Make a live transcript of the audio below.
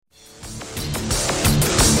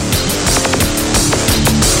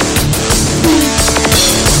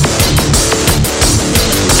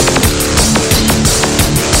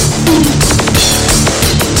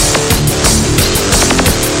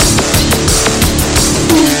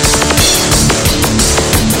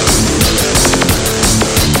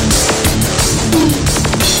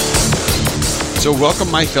So welcome,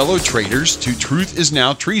 my fellow traitors, to Truth is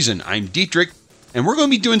Now Treason. I'm Dietrich, and we're going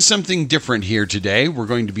to be doing something different here today. We're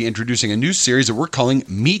going to be introducing a new series that we're calling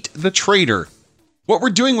Meet the Traitor. What we're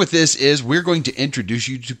doing with this is we're going to introduce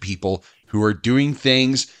you to people who are doing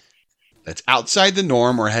things that's outside the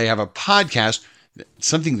norm, or have a podcast,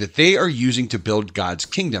 something that they are using to build God's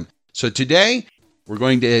kingdom. So today, we're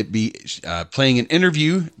going to be playing an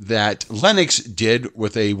interview that Lennox did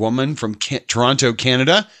with a woman from Toronto,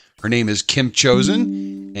 Canada. Her name is Kim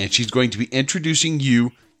Chosen, and she's going to be introducing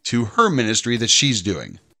you to her ministry that she's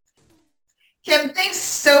doing. Kim, thanks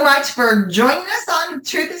so much for joining us on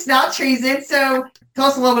Truth is Now Treason. So tell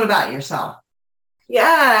us a little bit about yourself.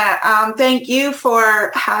 Yeah, thank you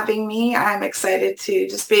for having me. I'm excited to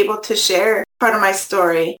just be able to share part of my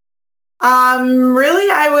story.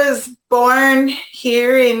 Really, I was born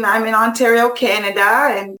here I'm in Ontario, Canada,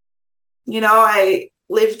 and, I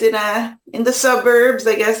lived in the suburbs,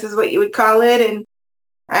 I guess is what you would call it. And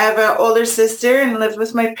I have an older sister and lived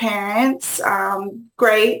with my parents.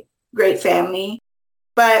 Great family.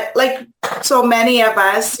 But like so many of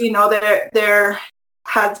us, there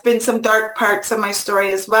has been some dark parts of my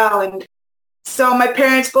story as well. And so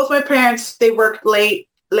both my parents, they worked late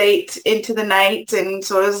into the night. And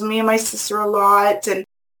so it was me and my sister a lot. And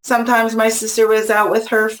sometimes my sister was out with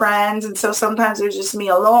her friends. And so sometimes it was just me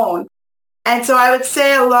alone. And so I would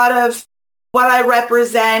say a lot of what I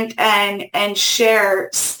represent and share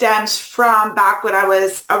stems from back when I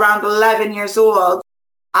was around 11 years old.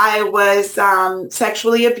 I was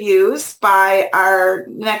sexually abused by our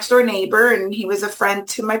next door neighbor, and he was a friend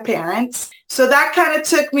to my parents. So that kind of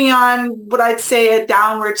took me on what I'd say a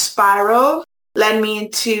downward spiral, led me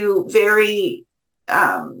into very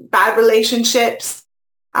bad relationships,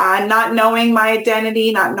 not knowing my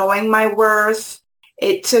identity, not knowing my worth.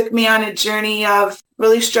 It took me on a journey of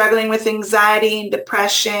really struggling with anxiety and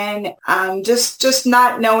depression, just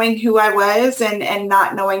not knowing who I was and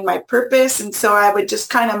not knowing my purpose. And so I would just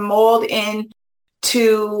kind of mold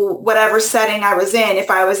into whatever setting I was in. If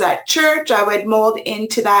I was at church, I would mold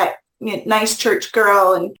into that nice church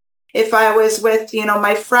girl. And if I was with,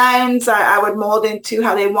 my friends, I would mold into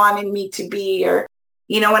how they wanted me to be. Or,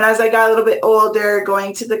 when as I got a little bit older,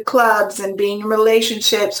 going to the clubs and being in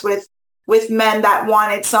relationships with men that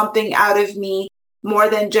wanted something out of me more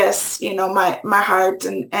than just, my heart.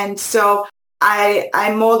 And so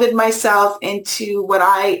I molded myself into what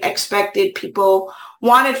I expected people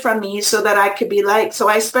wanted from me so that I could be liked. So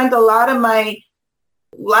I spent a lot of my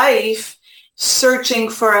life searching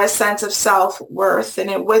for a sense of self-worth. And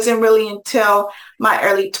it wasn't really until my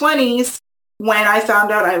early 20s when I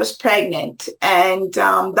found out I was pregnant. And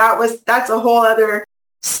that's a whole other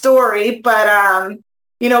story. But,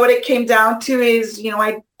 what it came down to is,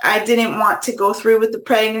 I didn't want to go through with the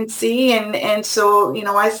pregnancy. And so,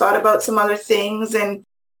 I thought about some other things and,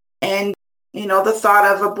 the thought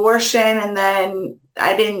of abortion. And then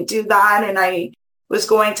I didn't do that. And I was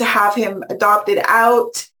going to have him adopted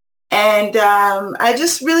out. And I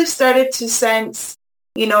just really started to sense,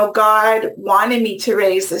 God wanted me to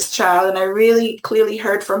raise this child. And I really clearly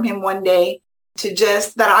heard from him one day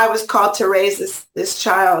that I was called to raise this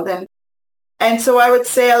child. And so I would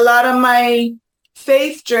say a lot of my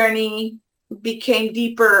faith journey became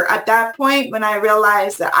deeper at that point when I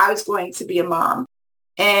realized that I was going to be a mom.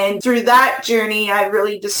 And through that journey, I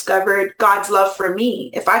really discovered God's love for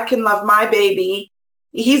me. If I can love my baby,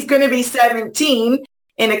 he's going to be 17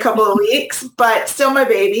 in a couple of weeks, but still my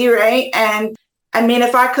baby, right? And I mean,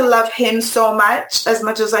 if I could love him so much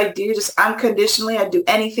as I do, just unconditionally, I'd do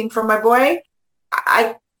anything for my boy.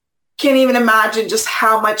 I can't even imagine just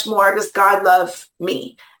how much more does God love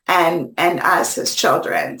me and us, his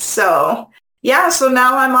children. So so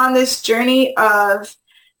now I'm on this journey of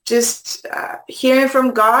just hearing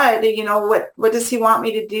from God, what does he want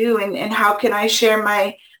me to do, and how can I share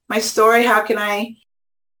my story? How can I,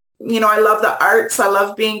 I love the arts. I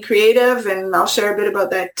love being creative, and I'll share a bit about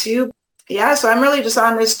that too. Yeah. So I'm really just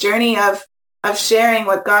on this journey of sharing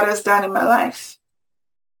what God has done in my life.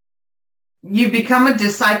 You become a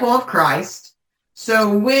disciple of Christ.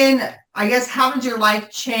 So how did your life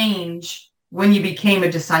change when you became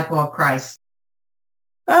a disciple of Christ?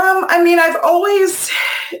 I've always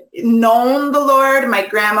known the Lord. My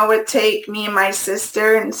grandma would take me and my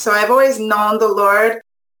sister. And so I've always known the Lord.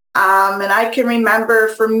 And I can remember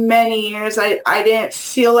for many years, I didn't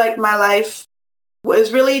feel like my life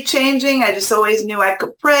was really changing. I just always knew I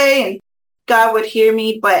could pray and God would hear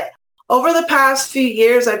me. But over the past few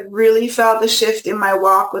years, I've really felt the shift in my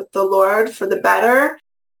walk with the Lord for the better,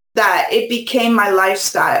 that it became my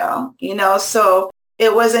lifestyle, so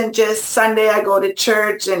it wasn't just Sunday I go to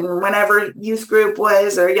church and whenever youth group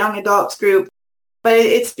was or young adults group, but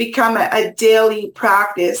it's become a daily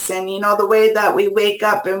practice. And, the way that we wake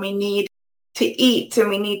up and we need to eat and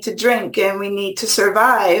we need to drink and we need to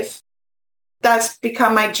survive, that's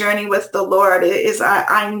become my journey with the Lord, is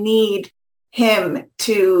I need him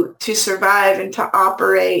to survive and to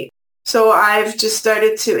operate. So I've just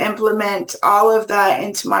started to implement all of that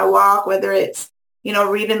into my walk, whether it's,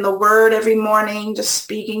 reading the word every morning, just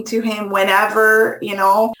speaking to him whenever,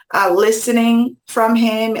 listening from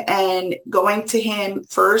him and going to him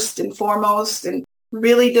first and foremost, and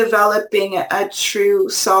really developing a true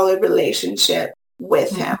solid relationship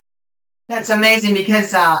with him. That's amazing,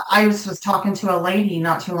 because I was talking to a lady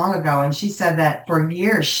not too long ago, and she said that for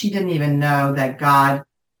years she didn't even know that God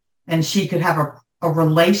and she could have a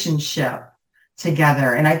relationship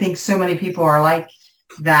together. And I think so many people are like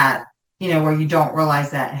that, where you don't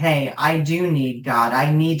realize that, hey, I do need God.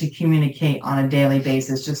 I need to communicate on a daily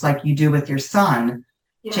basis, just like you do with your son,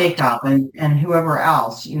 Jacob, and whoever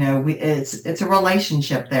else. It's a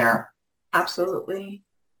relationship there. Absolutely.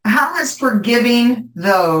 How is forgiving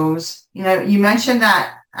those, you mentioned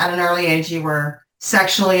that at an early age you were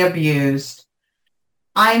sexually abused.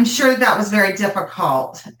 I'm sure that was very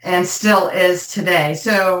difficult and still is today.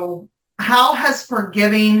 So how has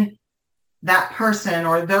forgiving that person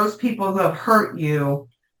or those people who have hurt you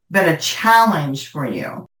been a challenge for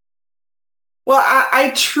you? Well,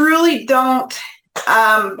 I truly don't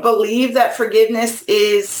believe that forgiveness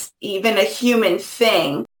is even a human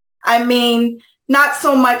thing. I mean, not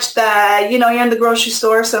so much that, you're in the grocery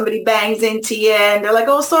store, somebody bangs into you and they're like,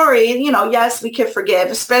 oh, sorry. Yes, we can forgive,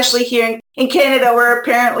 especially here in Canada. We're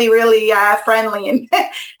apparently really friendly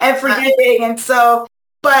and forgiving. And so,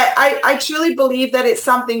 but I truly believe that it's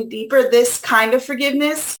something deeper. This kind of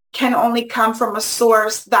forgiveness can only come from a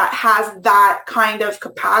source that has that kind of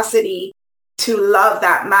capacity to love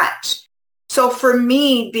that much. So for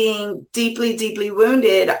me, being deeply, deeply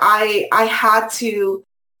wounded, I had to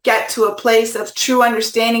get to a place of true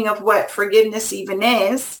understanding of what forgiveness even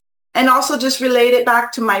is, and also just relate it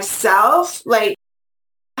back to myself, like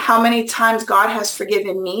how many times God has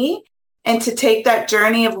forgiven me, and to take that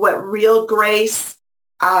journey of what real grace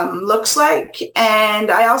looks like.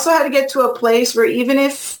 And I also had to get to a place where even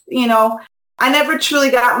if, I never truly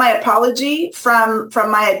got my apology from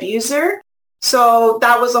my abuser. So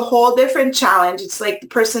that was a whole different challenge. It's like the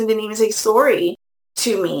person didn't even say sorry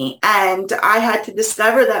to me. And I had to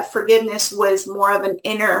discover that forgiveness was more of an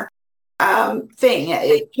inner thing.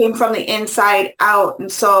 It came from the inside out.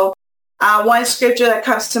 And so one scripture that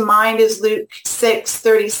comes to mind is Luke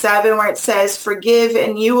 6:37, where it says, forgive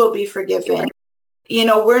and you will be forgiven.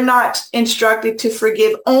 We're not instructed to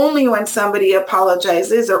forgive only when somebody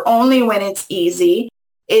apologizes or only when it's easy.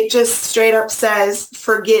 It just straight up says,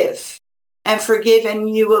 forgive. And forgive and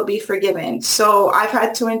you will be forgiven. So I've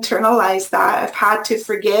had to internalize that. I've had to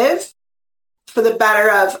forgive for the better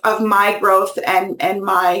of my growth and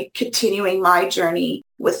my continuing my journey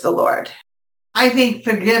with the Lord. I think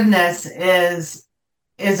forgiveness is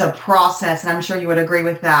a process, and I'm sure you would agree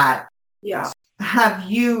with that. Yeah. Have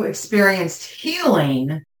you experienced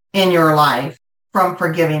healing in your life from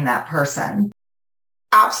forgiving that person?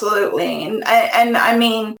 Absolutely. And I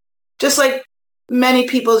mean, just like many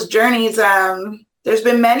people's journeys, there's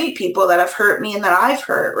been many people that have hurt me and that I've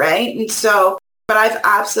hurt, right? And so, but I've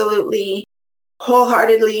absolutely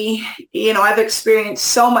wholeheartedly, I've experienced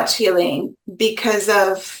so much healing because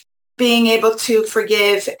of being able to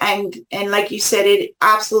forgive. And like you said, it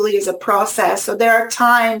absolutely is a process. So there are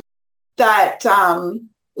times that,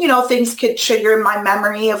 things could trigger my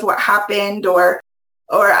memory of what happened, or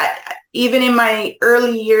even in my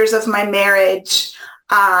early years of my marriage,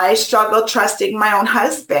 I struggled trusting my own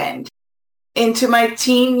husband. Into my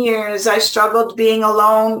teen years, I struggled being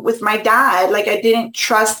alone with my dad. Like I didn't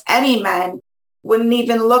trust any men, wouldn't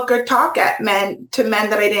even look or talk at men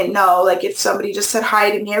that I didn't know. Like if somebody just said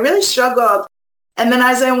hi to me, I really struggled. And then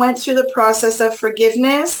as I went through the process of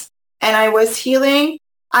forgiveness and I was healing,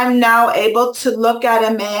 I'm now able to look at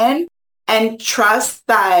a man and trust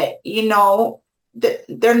that, that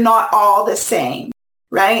they're not all the same.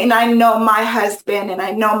 Right. And I know my husband and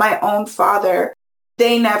I know my own father,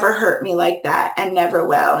 they never hurt me like that and never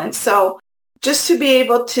will. And so just to be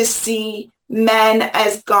able to see men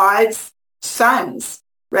as God's sons,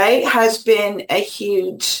 right, has been a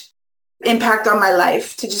huge impact on my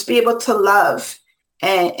life, to just be able to love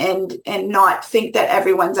and not think that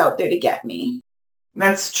everyone's out there to get me.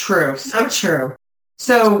 That's true. So true.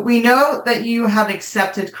 So we know that you have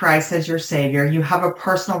accepted Christ as your Savior. You have a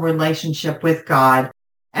personal relationship with God.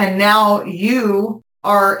 And now you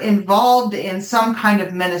are involved in some kind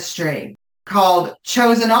of ministry called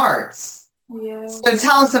Chosen Arts. Yeah. So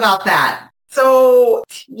tell us about that. So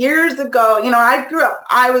years ago, I grew up,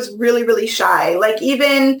 I was really, really shy. Like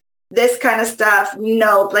even this kind of stuff,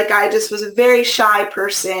 no, like I just was a very shy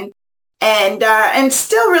person and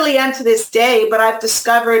still really am to this day, but I've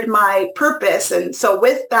discovered my purpose. And so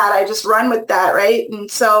with that, I just run with that. Right.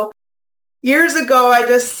 And so years ago,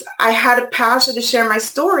 I had a passion to share my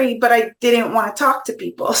story, but I didn't want to talk to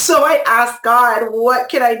people. So I asked God, what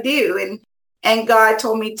could I do? And God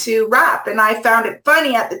told me to rap. And I found it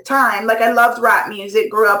funny at the time. Like I loved rap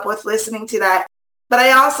music, grew up with listening to that. But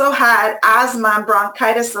I also had asthma and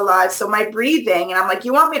bronchitis a lot. So my breathing, and I'm like,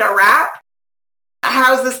 you want me to rap?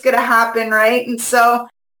 How's this going to happen? Right. And so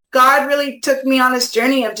God really took me on this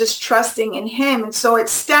journey of just trusting in him. And so it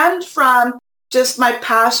stemmed from just my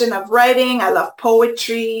passion of writing. I love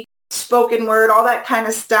poetry, spoken word, all that kind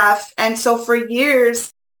of stuff. And so for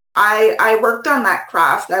years, I worked on that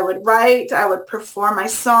craft. I would write, I would perform my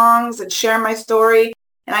songs and share my story.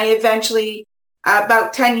 And I eventually,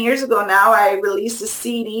 about 10 years ago now, I released a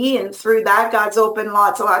CD, and through that, God's opened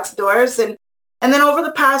lots of doors. And then over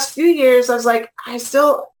the past few years, I was like, there's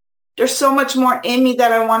so much more in me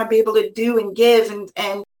that I want to be able to do and give.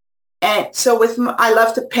 And so I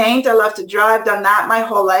love to paint. I love to draw. I've done that my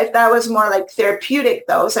whole life. That was more like therapeutic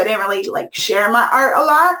though. So I didn't really like share my art a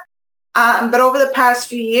lot. But over the past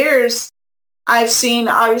few years, I've seen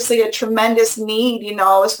obviously a tremendous need,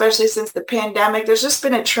 especially since the pandemic. There's just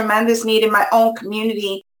been a tremendous need in my own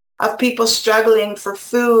community of people struggling for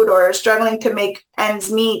food or struggling to make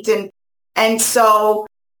ends meet. And so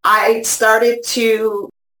I started to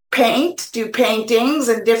do paintings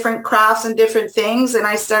and different crafts and different things. And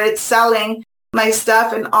I started selling my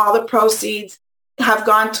stuff, and all the proceeds have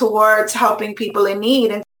gone towards helping people in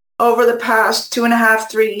need. And over the past 2.5,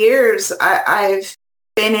 3 years, I've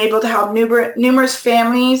been able to help numerous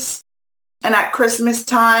families, and at Christmas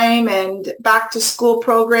time and back to school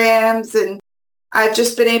programs. And I've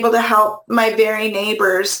just been able to help my very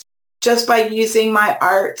neighbors just by using my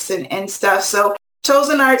arts and stuff. So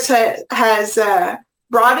Chosen Arts has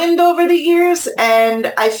broadened over the years,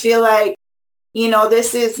 and I feel like,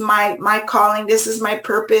 this is my calling. This is my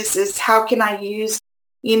purpose, is how can I use,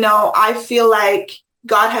 I feel like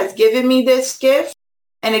God has given me this gift,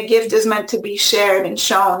 and a gift is meant to be shared and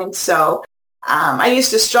shown. And so I used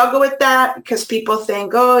to struggle with that because people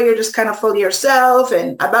think, oh, you're just kind of full of yourself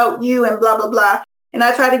and about you and blah, blah, blah. And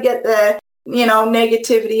I've had to get the,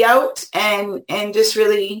 negativity out and just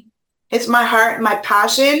really, it's my heart and my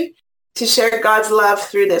passion to share God's love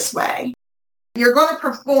through this way. You're going to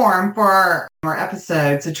perform for our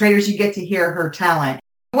episodes. So Traitors, you get to hear her talent.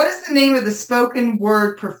 What is the name of the spoken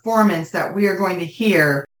word performance that we are going to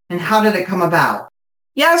hear, and how did it come about?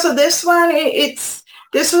 Yeah, so this one, this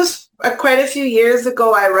was quite a few years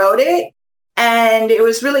ago I wrote it, and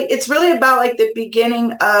it's really about like the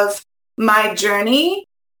beginning of my journey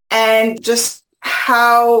and just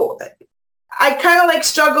how I kind of like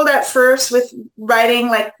struggled at first with writing,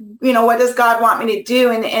 like, what does God want me to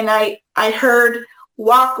do? And I heard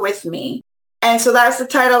Walk With Me. And so that's the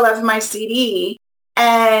title of my CD.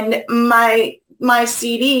 And my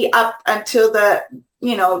CD up until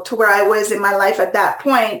to where I was in my life at that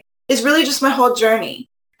point is really just my whole journey.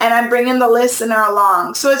 And I'm bringing the listener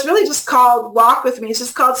along. So it's really just called Walk With Me. It's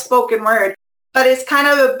just called spoken word. But it's kind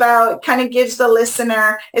of gives the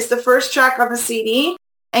listener, it's the first track on the CD,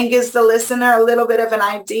 and gives the listener a little bit of an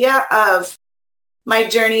idea of my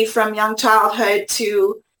journey from young childhood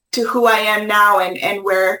to who I am now and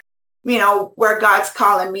where God's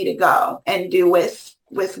calling me to go and do with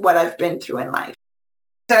what I've been through in life.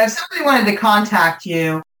 So if somebody wanted to contact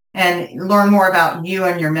you and learn more about you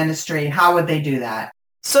and your ministry, how would they do that?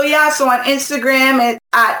 So on Instagram, it's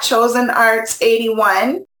at Chosen Arts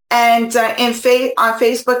 81. And on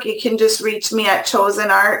Facebook, you can just reach me at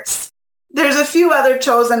Chosen Arts. There's a few other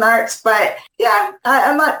Chosen Arts, but yeah,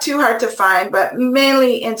 I'm not too hard to find, but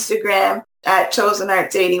mainly Instagram at Chosen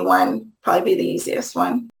Arts 81, probably be the easiest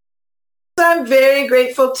one. So I'm very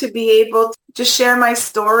grateful to be able to share my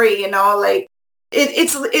story, like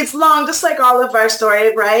it's long, just like all of our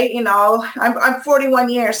story, right? I'm 41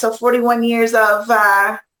 years, so 41 years of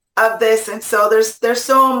this. And so there's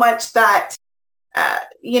so much that,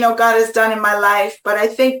 God has done in my life. But I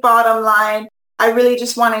think bottom line, I really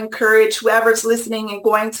just want to encourage whoever's listening and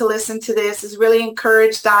going to listen to this is really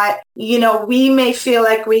encourage that, we may feel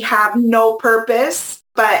like we have no purpose,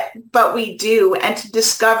 but we do. And to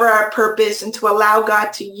discover our purpose and to allow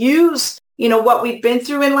God to use, what we've been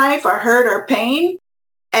through in life, our hurt, our pain,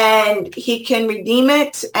 and he can redeem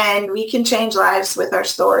it and we can change lives with our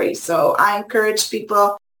story. So I encourage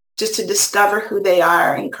people just to discover who they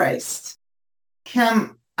are in Christ.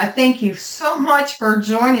 Kim, I thank you so much for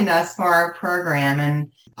joining us for our program.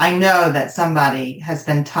 And I know that somebody has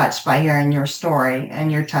been touched by hearing your story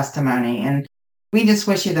and your testimony. And we just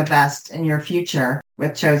wish you the best in your future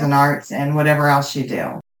with Chosen Arts and whatever else you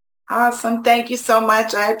do. Awesome. Thank you so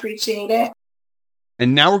much. I appreciate it.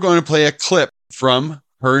 And now we're going to play a clip from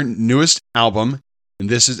her newest album. And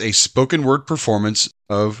this is a spoken word performance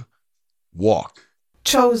of Walk.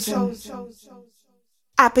 Chosen.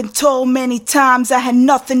 I've been told many times I had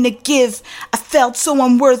nothing to give. I felt so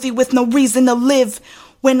unworthy with no reason to live.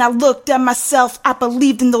 When I looked at myself, I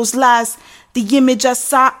believed in those lies. The image I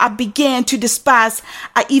saw, I began to despise.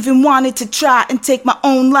 I even wanted to try and take my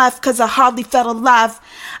own life, 'cause I hardly felt alive.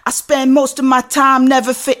 I spent most of my time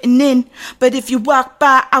never fitting in, but if you walked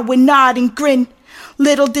by, I would nod and grin.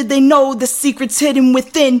 Little did they know the secrets hidden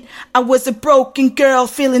within. I was a broken girl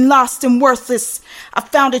feeling lost and worthless. I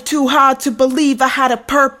found it too hard to believe I had a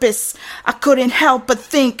purpose. I couldn't help but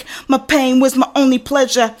think my pain was my only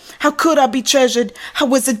pleasure. How could I be treasured? I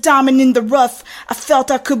was a diamond in the rough. I felt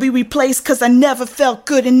I could be replaced 'cause I never felt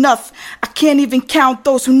good enough. I can't even count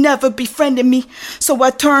those who never befriended me. So I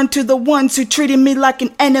turned to the ones who treated me like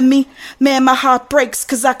an enemy. Man, my heart breaks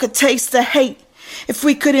 'cause I could taste the hate. If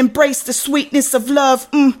we could embrace the sweetness of love,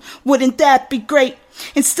 wouldn't that be great?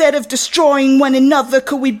 Instead of destroying one another,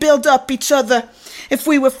 could we build up each other? If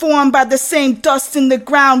we were formed by the same dust in the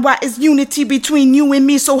ground, why is unity between you and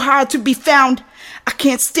me so hard to be found? I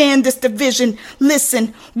can't stand this division.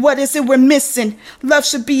 Listen, what is it we're missing? Love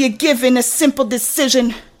should be a given, a simple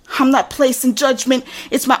decision. I'm not placing judgment,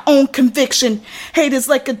 it's my own conviction. Hate is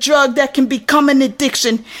like a drug that can become an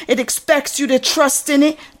addiction. It expects you to trust in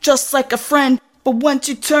it, just like a friend. But once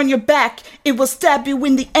you turn your back, it will stab you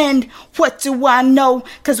in the end. What do I know?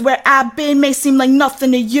 'Cause where I've been may seem like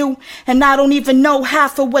nothing to you. And I don't even know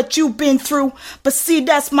half of what you've been through. But see,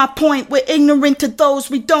 that's my point. We're ignorant to those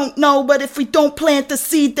we don't know. But if we don't plant the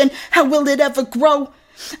seed, then how will it ever grow?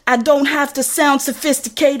 I don't have to sound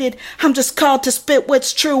sophisticated. I'm just called to spit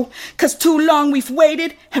what's true. 'Cause too long we've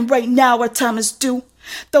waited, and right now our time is due.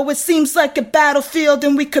 Though it seems like a battlefield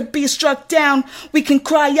and we could be struck down, we can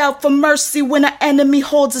cry out for mercy when our enemy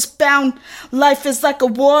holds us bound. Life is like a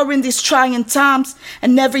war in these trying times,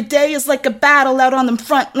 and every day is like a battle out on them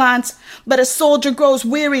front lines. But a soldier grows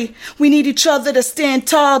weary. We need each other to stand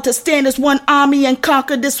tall, to stand as one army and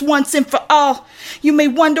conquer this once and for all. You may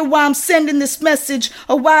wonder why I'm sending this message,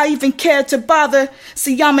 or why I even care to bother.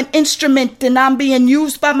 See, I'm an instrument and I'm being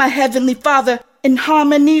used by my Heavenly Father. In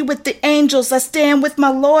harmony with the angels, I stand with my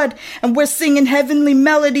Lord, and we're singing heavenly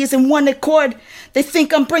melodies in one accord. They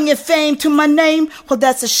think I'm bringing fame to my name? Well,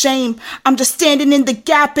 that's a shame. I'm just standing in the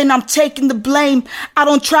gap and I'm taking the blame. I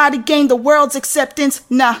don't try to gain the world's acceptance.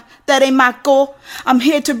 Nah, that ain't my goal. I'm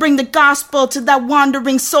here to bring the gospel to that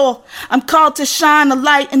wandering soul. I'm called to shine a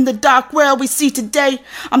light in the dark world we see today.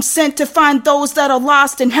 I'm sent to find those that are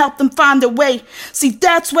lost and help them find their way. See,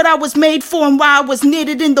 that's what I was made for and why I was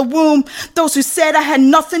knitted in the womb. Those who said I had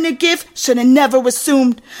nothing to give should have never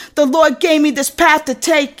assumed. The Lord gave me this path to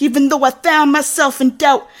take, even though I found myself in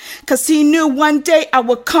doubt. 'Cause he knew one day I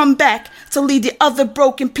would come back to lead the other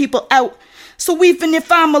broken people out. So even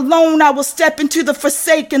if I'm alone, I will step into the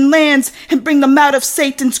forsaken lands and bring them out of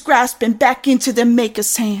Satan's grasp and back into their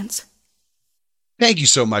Maker's hands. Thank you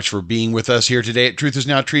so much for being with us here today at Truth is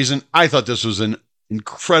Now Treason. I thought this was an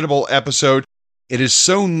incredible episode. It is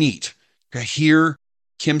so neat to hear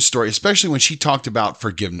Kim's story, especially when she talked about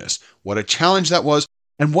forgiveness, what a challenge that was,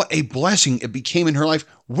 and what a blessing it became in her life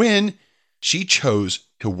when she chose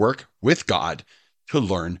to work with God to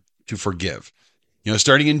learn to forgive. You know,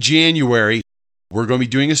 starting in January, we're going to be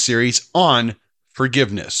doing a series on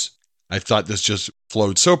forgiveness. I thought this just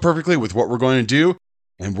flowed so perfectly with what we're going to do,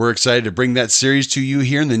 and we're excited to bring that series to you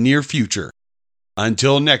here in the near future.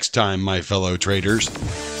 Until next time, my fellow traitors.